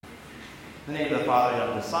In the name of the Father, and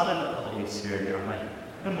of the Son, and of the Holy Spirit. Amen.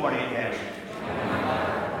 Good morning, family.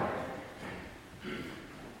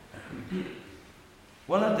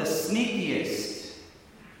 One of the sneakiest,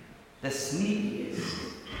 and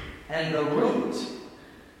the root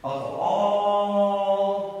of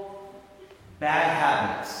all bad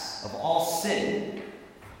habits, of all sin.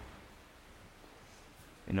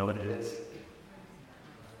 You know what it is?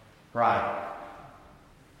 Pride.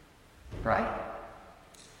 Pride?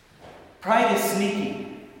 Pride is sneaky.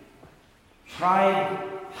 Pride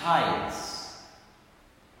hides.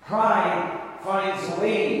 Pride finds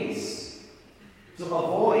ways to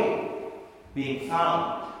avoid being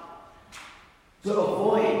found, to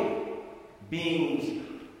avoid being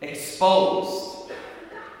exposed.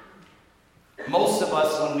 Most of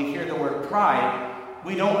us, when we hear the word pride,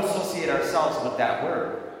 we don't associate ourselves with that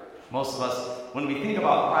word. Most of us, when we think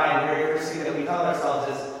about pride, the very first thing that we tell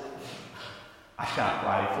ourselves is, I'm not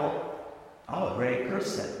prideful. I'm a great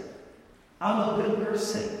person. I'm a good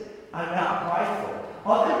person. I'm not prideful.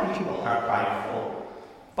 Other people are prideful,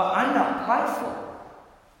 but I'm not prideful.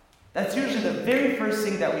 That's usually the very first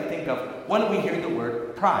thing that we think of when we hear the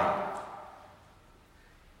word pride.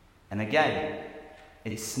 And again,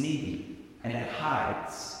 it's sneaky and it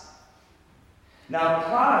hides. Now,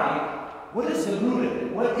 pride, what is the root of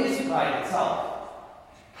it? What is pride itself?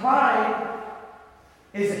 Pride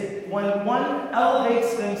is when one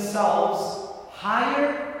elevates themselves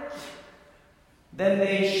higher than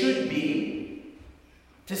they should be,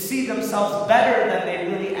 to see themselves better than they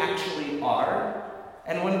really actually are.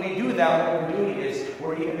 And when we do that, what we're doing is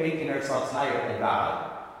we're even making ourselves higher than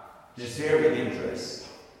God. Which is very dangerous.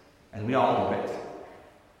 And we all know it.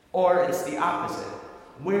 Or it's the opposite,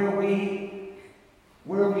 where we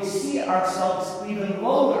see ourselves even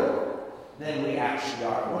lower than we actually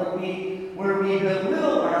are, where we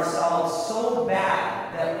belittle ourselves so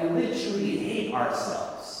bad that we literally hate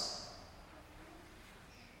ourselves.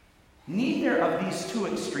 Neither of these two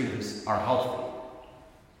extremes are healthy.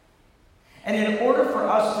 And in order for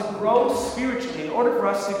us to grow spiritually, in order for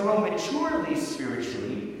us to grow maturely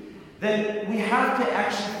spiritually, then we have to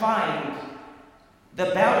actually find the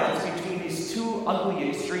balance between these two ugly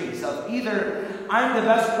extremes of either I'm the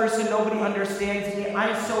best person, nobody understands me,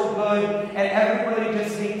 I'm so good, and everybody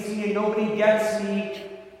just hates me and nobody gets me.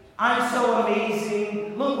 I'm so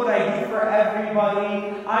amazing, look what I do for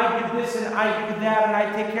everybody, I do this and I do that, and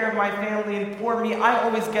I take care of my family, and poor me, I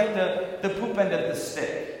always get the poop end of the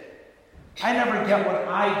stick. I never get what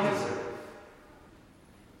I deserve.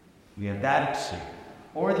 We have that extreme.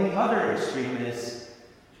 Or the other extreme is,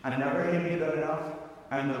 I'm never going to be good enough.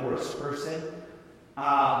 I'm the worst person.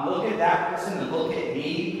 Look at that person and look at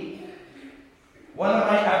me. When am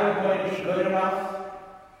I ever going to be good enough?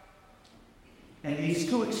 And these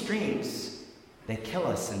two extremes, they kill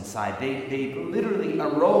us inside. They literally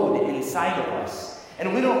erode inside of us.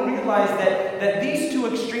 And we don't realize that these two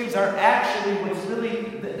extremes are actually what's really,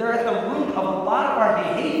 they're at the root of a lot of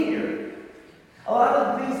our behavior. A lot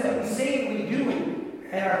of the things that we say and we do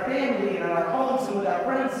in our family and in our homes and with our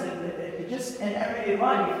friends and just in everyday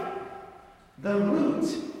life, the root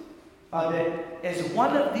of it is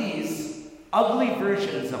one of these ugly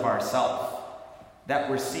versions of ourselves that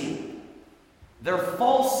we're seeing. They're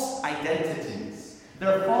false identities.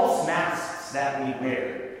 They're false masks that we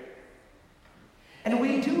wear. And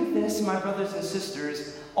we do this, my brothers and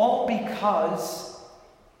sisters, all because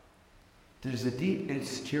there's a deep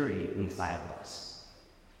insecurity inside of us.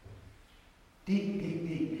 Deep.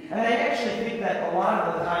 And I actually think that a lot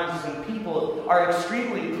of the times when people are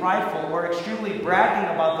extremely prideful or extremely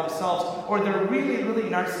bragging about themselves, or they're really, really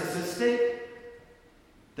narcissistic,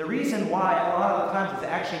 the reason why a lot of the times is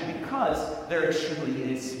actually because they're extremely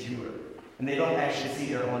insecure. And they don't actually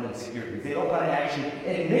see their own insecurities. They don't want to actually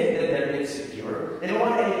admit that they're insecure. They don't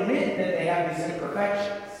want to admit that they have these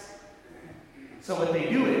imperfections. So what they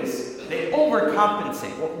do is, they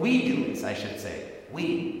overcompensate. What we do is, I should say,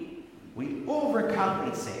 we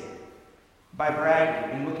overcompensate by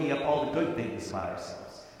bragging and looking at all the good things about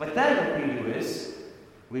ourselves. But then what we do is,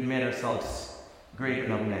 we made ourselves great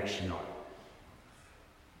enough next year.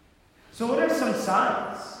 So what are some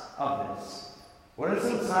signs of this? What are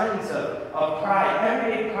some signs of pride?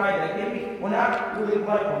 Everyday pride that maybe we're not really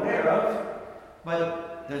quite aware of,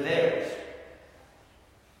 but they're there.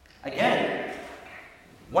 Again,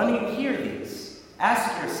 when you hear these,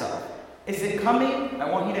 ask yourself, is it coming? I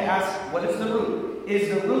want you to ask, what is the root? Is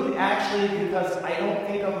the root actually because I don't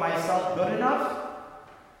think of myself good enough?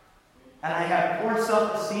 And I have poor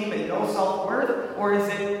self-esteem and no self-worth? Or is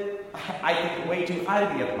it, I think way too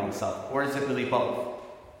highly of myself? Or is it really both?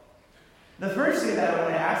 The first thing that I want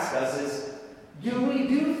to ask us is, do we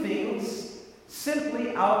do things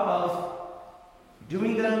simply out of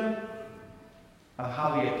doing them of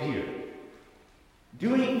how we appear.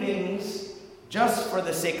 Doing things just for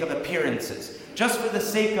the sake of appearances, just for the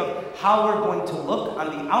sake of how we're going to look on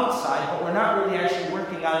the outside, but we're not really actually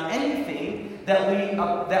working on anything that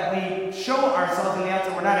we show ourselves on the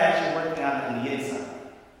outside. We're not actually working on it on the inside.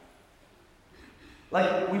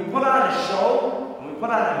 Like, we put on a show, and we put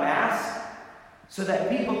on a mask, so that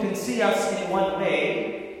people can see us in one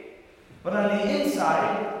way, but on the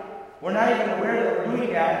inside, we're not even aware that we're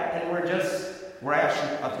doing that, and we're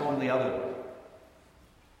actually a totally other way.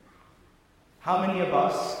 How many of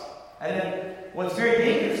us, and then what's very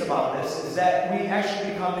dangerous about this is that we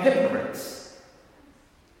actually become hypocrites.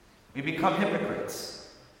 We become hypocrites,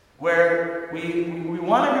 where we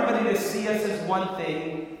want everybody to see us as one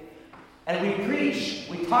thing, and we preach,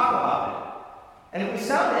 we talk about it, and we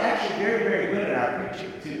sound actually very, very good at our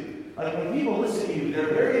preaching too. Like, when people listen to you,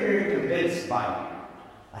 they're very, very convinced by you.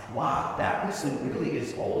 Like, wow, that person really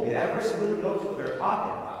is holy. That person really knows what they're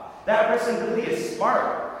talking about. That person really is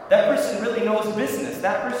smart. That person really knows business.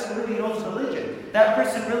 That person really knows religion. That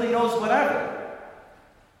person really knows whatever.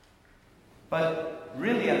 But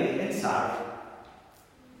really on the inside,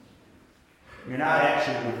 you're not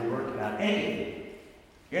actually really working on anything.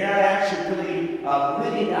 You're not actually really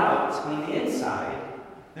living out on the inside.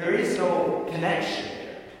 There is no connection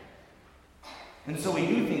there. And so we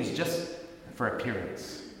do things just for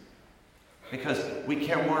appearance. Because we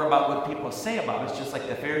care more about what people say about us, just like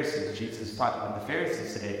the Pharisees. Jesus talked about the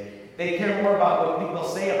Pharisees today. They care more about what people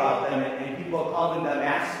say about them, and people call them the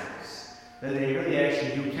masters, than they really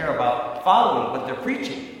actually do care about following what they're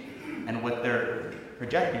preaching and what they're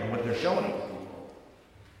projecting, what they're showing people.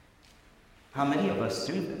 How many of us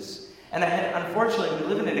do this? And unfortunately,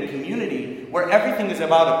 we live in a community where everything is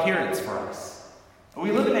about appearance for us.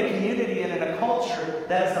 We live in a community and in a culture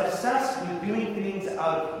that is obsessed with doing things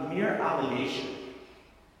out of mere obligation.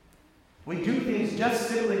 We do things just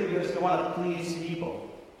simply because we want to please people.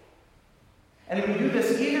 And we do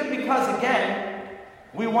this either because, again,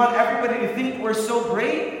 we want everybody to think we're so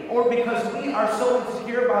great, or because we are so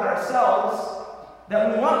insecure about ourselves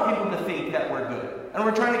that we want people to think that we're good. And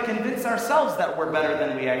we're trying to convince ourselves that we're better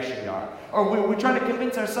than we actually are. Or we're trying to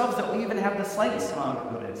convince ourselves that we even have the slightest amount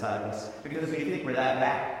of good inside of us because we think we're that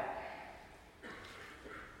bad.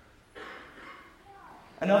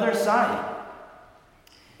 Another sign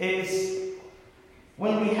is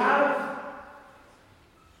when we have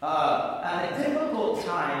a difficult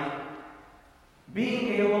time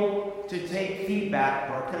being able to take feedback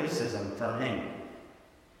or criticism from anyone.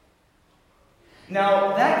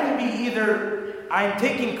 Now, that can be either I'm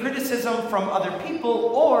taking criticism from other people,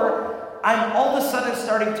 or I'm all of a sudden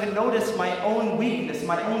starting to notice my own weakness,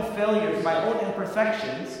 my own failures, my own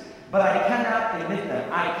imperfections, but I cannot admit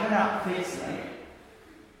them. I cannot face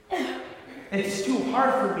them. It's too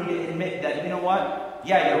hard for me to admit that, you know what?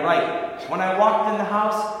 Yeah, you're right. When I walked in the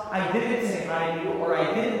house, I didn't say hi to you, or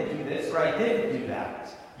I didn't do this, or I didn't do that.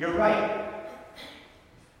 You're right.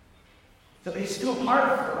 So it's too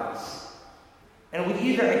hard for us. And we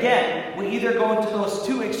either go into those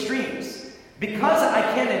two extremes. Because I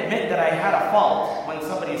can't admit that I had a fault when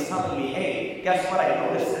somebody's telling me, hey, guess what, I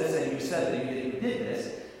noticed this and you said that you did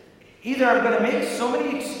this. Either I'm going to make so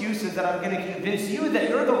many excuses that I'm going to convince you that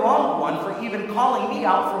you're the wrong one for even calling me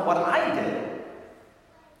out for what I did.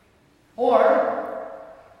 Or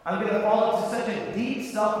I'm going to fall into such a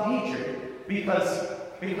deep self-hatred because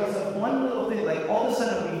of one little thing. Like, all of a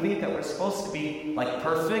sudden we think that we're supposed to be like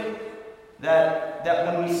perfect. That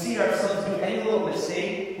when we see ourselves do any little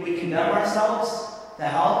mistake, we condemn ourselves to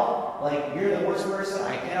hell. Like, you're the worst person.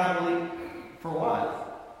 I cannot really. For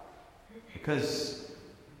what? Because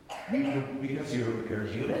you're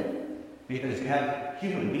human? Because you have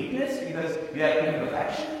human weakness? Because you have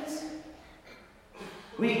imperfections?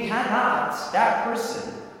 We cannot, that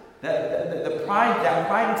person, the pride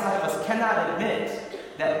inside of us cannot admit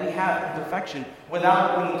that we have imperfection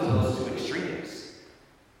without going to those two extremes.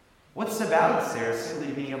 What's the balance there?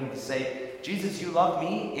 Simply being able to say, Jesus, you love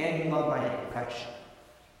me and you love my imperfection.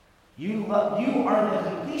 You are the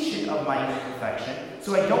completion of my imperfection,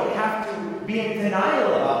 so I don't have to be in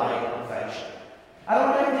denial about my imperfection. I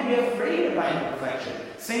don't have to be afraid of my imperfection.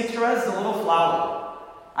 St. Therese, the little flower,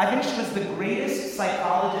 I think she was the greatest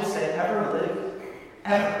psychologist that ever lived.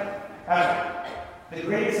 Ever. The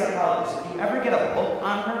greatest psychologist. If you ever get a book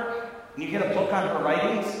on her, and you get a book on her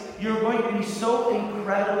writings, you're going to be so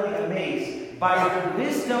incredibly amazed by the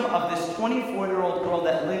wisdom of this 24-year-old girl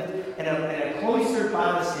that lived in a cloistered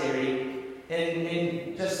monastery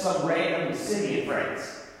in just some random city in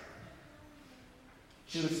France.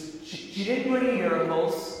 She didn't do any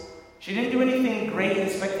miracles. She didn't do anything great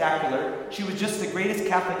and spectacular. She was just the greatest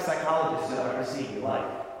Catholic psychologist I've ever seen in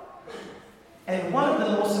life. And one of the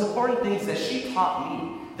most important things that she taught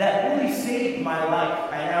me that really saved my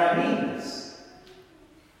life, and I mean this,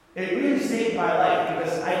 it really saved my life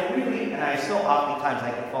because and I still oftentimes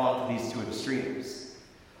I can fall into these two extremes,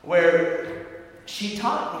 where she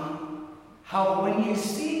taught me how when you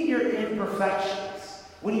see your imperfections,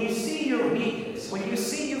 when you see your weakness, when you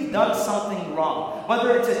see you've done something wrong,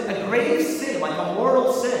 whether it's a grave sin, like a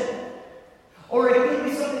mortal sin, or it could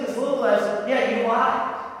be something as little as, you lied.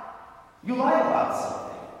 You lied about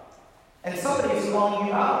something. And somebody is calling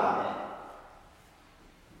you out on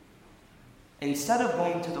it. Instead of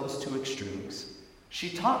going to those two extremes,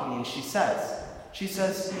 she taught me and she says,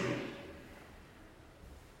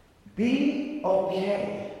 be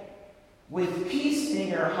okay with peace in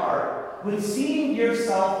your heart, with seeing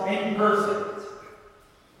yourself imperfect.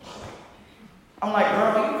 I'm like,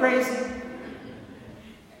 girl, are you crazy?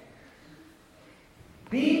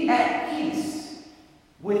 Be at peace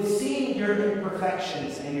with seeing your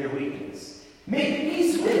imperfections and your weakness. Make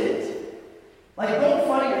peace with it. Like, don't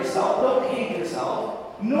fight yourself, don't hate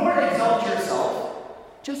yourself, nor exalt yourself.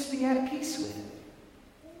 Just be at peace with it.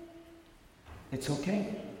 It's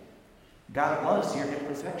okay. God loves your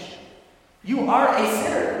imperfection. You are a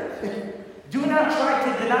sinner. Do not try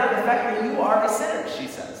to deny the fact that you are a sinner, she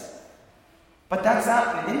says. But that's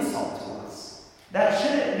not an insult to us. That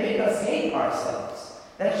shouldn't make us hate ourselves.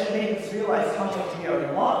 That should make us realize how much we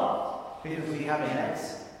are loved because we have an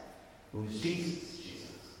answer, who is Jesus.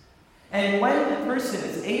 And when the person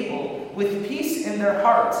is able, with peace in their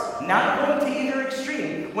hearts, not going to either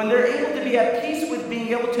extreme, when they're able to be at peace with being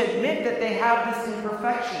able to admit that they have this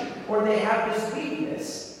imperfection or they have this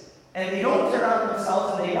weakness, and they don't turn on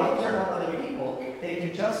themselves and they don't turn on other people, they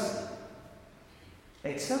can just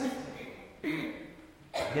accept it.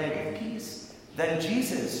 Again, with peace. Then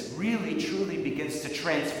Jesus really, truly begins to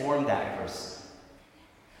transform that person.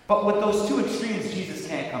 But with those two extremes, Jesus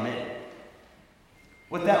can't come in.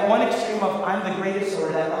 With that one extreme of I'm the greatest or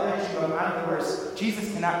that other extreme of I'm the worst,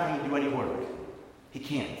 Jesus cannot come and do any work. He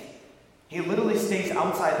can't. He literally stays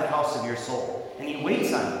outside the house of your soul, and he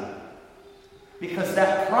waits on you. Because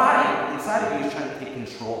that pride inside of you is trying to take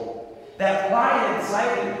control. That pride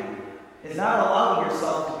inside of you is not allowing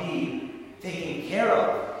yourself to be taken care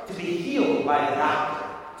of, to be healed by the doctor.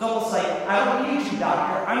 It's almost like, I don't need you,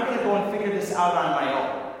 doctor. I'm going to go and figure this out on my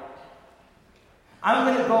own. I'm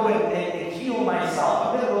going to go and heal myself.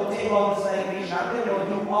 I'm going to go take all this medication. I'm going to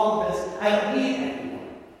go do all of this. I don't need anyone.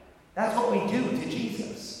 That's what we do to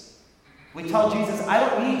Jesus. We tell Jesus, I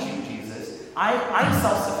don't need you, Jesus. I'm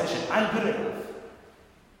self-sufficient. I'm good enough.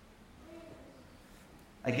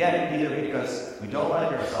 Again, either because we don't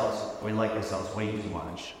like ourselves or we like ourselves way too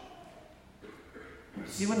much. You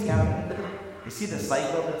see what's happening? You see the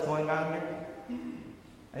cycle that's going on here?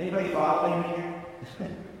 Anybody following me here?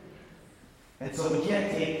 And so we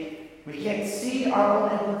can't see our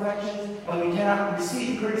own imperfections, and we cannot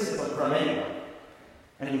receive criticism from anyone.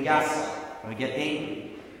 And we gossip, and we get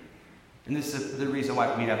angry. And this is the reason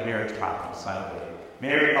why we have marriage problems, by the way.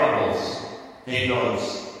 Married couples, take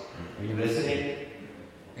notes. Are you listening?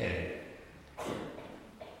 Okay.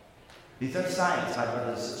 These are signs, my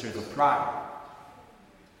brothers and sisters, of pride.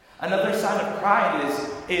 Another sign of pride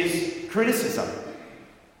is criticism.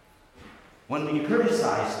 When we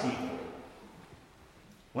criticize people,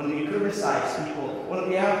 when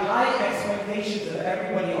we have high expectations of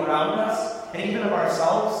everybody around us, and even of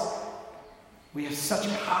ourselves, we have such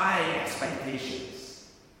high expectations.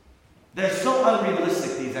 They're so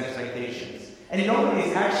unrealistic, these expectations. And nobody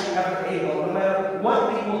is actually ever able, no matter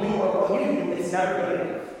what people do or what you do, it's never good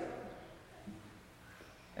enough.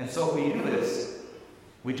 And so what we do is,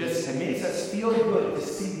 it makes us feel good to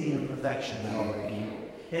see the imperfection in other people.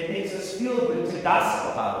 It makes us feel good to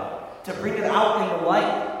gossip about it, to bring it out in the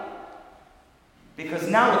light. Because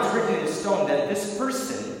now it's written in stone that this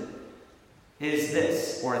person is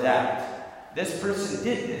this or that. This person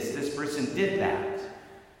did this person did that.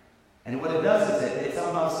 And what it does is it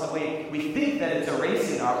somehow, some way, we think that it's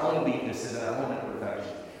erasing our own weaknesses and our own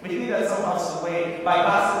imperfections. We think that somehow, some way, by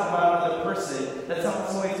gossiping about another person, that somehow,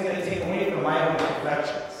 some way it's going to take away from my own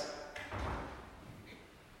imperfections.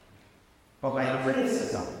 But my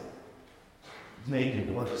criticism is making it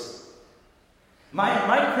worse.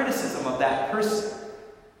 My criticism of that person,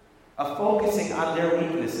 of focusing on their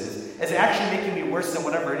weaknesses, is actually making me worse than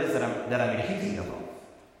whatever it is that I'm accusing them of.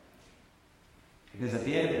 Because at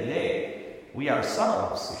the end of the day, we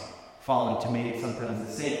ourselves fall into maybe sometimes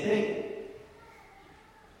the same thing.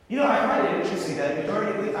 You know, I find it interesting that the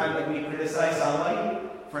majority of the time that we criticize somebody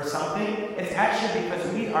for something, it's actually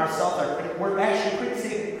because we ourselves we're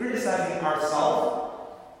actually criticizing ourselves,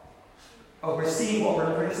 or we're seeing what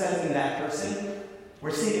we're criticizing in that person, we're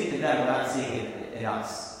seeing it in them, we're not seeing it in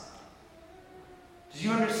us. Do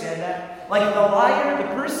you understand that? Like the liar, the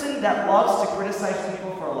person that loves to criticize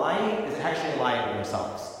people for lying is actually lying to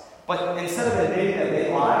themselves. But instead of admitting that they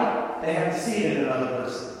lie, they have to see it in another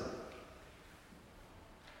person.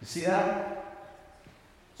 You see that?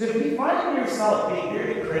 So if you find yourself being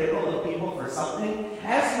very critical of people for something,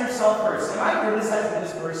 ask yourself first, am I criticizing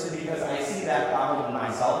this person because I see that problem in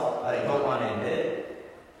myself that I don't want to admit?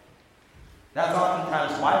 That's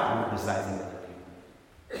oftentimes why we're criticizing other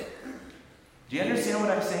people. Do you understand what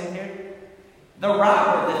I'm saying here? The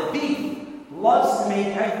robber, the thief, loves to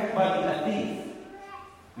make everybody a thief.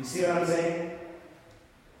 You see what I'm saying?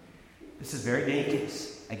 This is very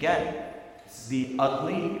dangerous. Again, this is the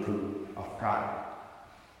ugly fruit of pride.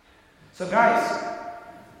 So guys,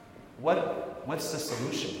 what's the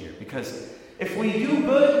solution here? Because if we do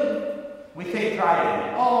good, we take pride in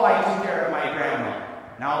it. Oh, I took care of my grandma.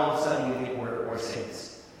 Now all of a sudden you think we're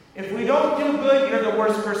saints. If we don't do good, you're the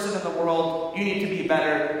worst person in the world. You need to be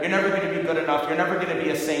better. You're never going to be good enough. You're never going to be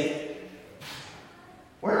a saint.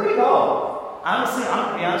 Where do we go? Honestly, I'm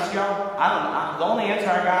going to be honest with y'all. The only answer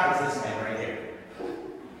I got is this man right here.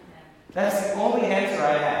 That's the only answer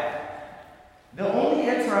I have. The only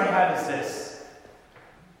answer I have is this.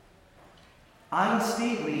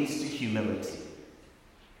 Honesty leads to humility.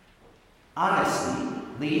 Honesty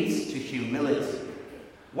leads to humility.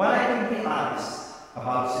 When I can be honest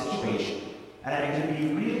about a situation, and I can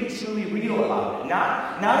be really, truly real about it,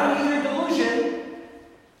 not in either delusion,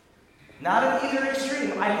 not in either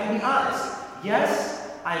extreme, I can be honest. Yes,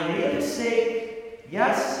 I made a mistake.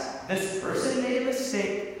 Yes, this person made a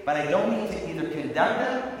mistake, but I don't need to either condemn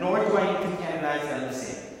them, nor do I need to canonize them the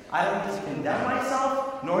same. I don't need to condemn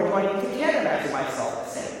myself, nor do I need to canonize myself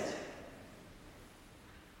the same.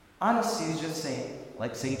 Honesty is just saying,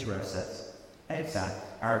 like St. Therese says,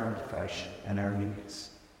 accept our imperfection and our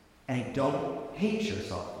weakness. And don't hate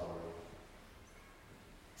yourself for it.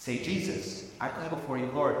 Say, Jesus, I come before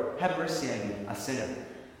you, Lord, have mercy on me, a sinner.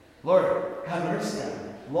 Lord, have mercy on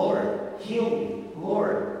me. Lord, heal me.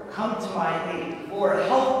 Lord, come to my aid. Lord,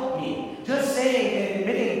 help me. Just saying and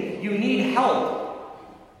admitting you need help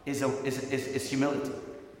is humility.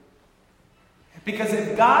 Because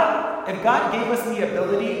if God gave us the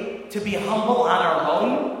ability to be humble on our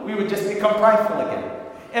own, we would just become prideful again.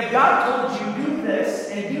 If God told you do this,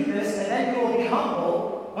 and then you will be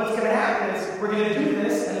humble, what's going to happen is we're going to do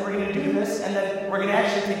this, and then we're going to do this, and then we're going to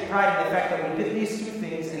actually take pride in the fact that we did these two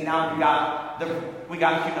things, and now we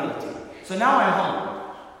got humility. So now I'm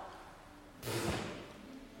humble.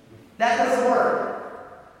 That doesn't work.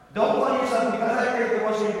 Don't tell yourself, because I prayed the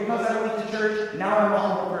rosary, because I went to church, now I'm a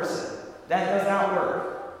humble person. That does not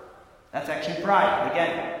work. That's actually pride.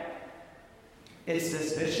 Again, it's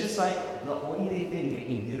this vicious cycle. The only thing that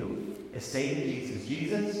you do is say to Jesus,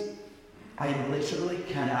 Jesus, I literally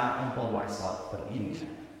cannot humble myself, but you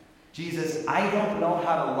can. Jesus, I don't know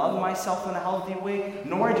how to love myself in a healthy way,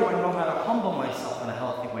 nor do I know how to humble myself in a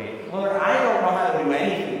healthy way. Lord, I don't know how to do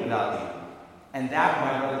anything without you. And that,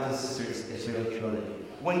 my brothers and sisters, is real humility.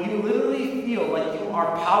 When you literally feel like you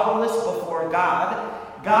are powerless before God,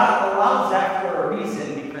 God allows that for a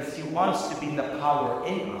reason, because He wants to be the power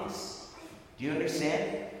in us. Do you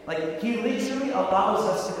understand? Like, He literally allows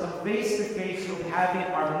us to come face to face with having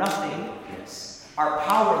our nothingness, our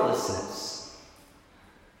powerlessness.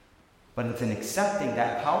 But it's in accepting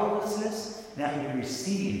that powerlessness that we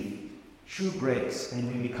receive true grace, and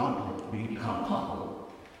we become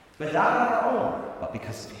humble. But not on our own, but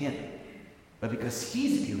because of Him. But because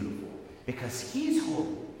He's beautiful, because He's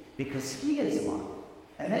holy, because He is love.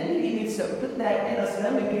 And then He begins to put that in us, and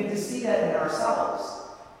then we begin to see that in ourselves.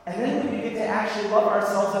 And then we begin to actually love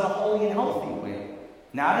ourselves in a holy and healthy way.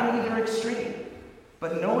 Not in either extreme,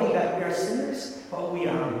 but knowing that we are sinners, but we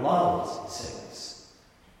are loved sinners.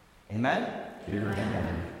 Amen?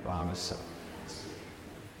 Amen.